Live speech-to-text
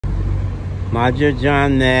Majo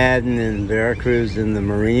John Madden in Veracruz in the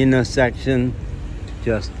Marina section,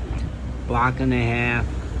 just block and a half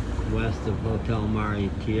west of Hotel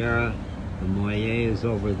Mari Tierra. The Moye is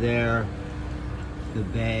over there. The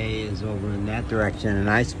bay is over in that direction, and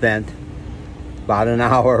I spent about an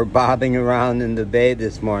hour bobbing around in the bay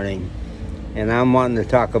this morning, and I'm wanting to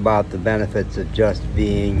talk about the benefits of just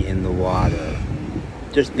being in the water.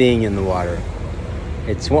 Just being in the water.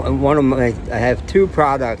 It's one of my, I have two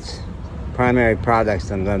primary products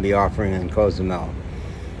I'm going to be offering in Cozumel.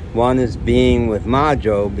 One is Being With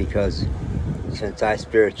Majo, because since I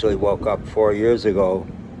spiritually woke up 4 years ago,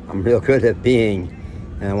 I'm real good at being,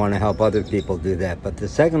 and I want to help other people do that. But the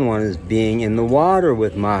second one is Being in the Water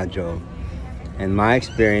with Majo. And my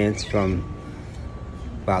experience from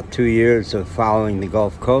about 2 years of following the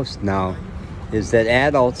Gulf Coast now is that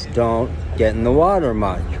adults don't get in the water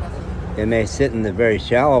much. They may sit in the very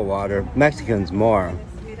shallow water, Mexicans more.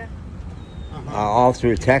 All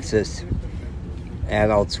through Texas,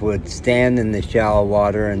 adults would stand in the shallow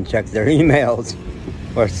water and check their emails,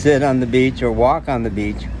 or sit on the beach or walk on the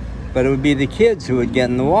beach, but it would be the kids who would get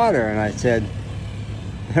in the water. And I said,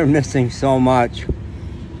 they're missing so much.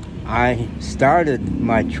 I started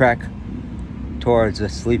my trek towards a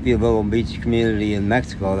sleepy little beach community in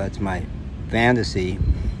Mexico. That's my fantasy,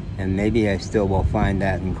 and maybe I still will find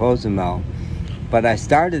that in Cozumel. But I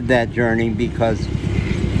started that journey because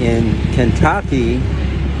in Kentucky,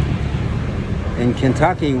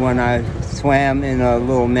 when I swam in a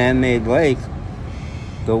little man-made lake,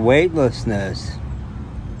 the weightlessness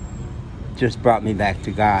just brought me back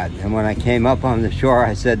to God. And when I came up on the shore,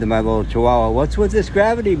 I said to my little chihuahua, "What's with this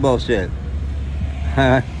gravity bullshit?"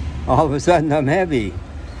 All of a sudden, I'm heavy.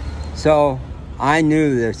 So I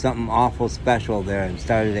knew there's something awful special there, and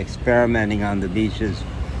started experimenting on the beaches.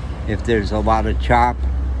 If there's a lot of chop,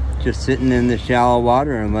 just sitting in the shallow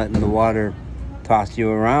water and letting the water toss you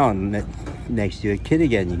around, it makes you a kid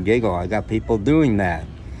again. You giggle. I got people doing that.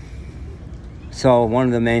 So one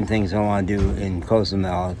of the main things I want to do in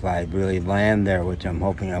Cozumel, if I really land there, which I'm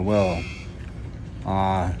hoping I will,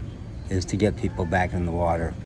 is to get people back in the water.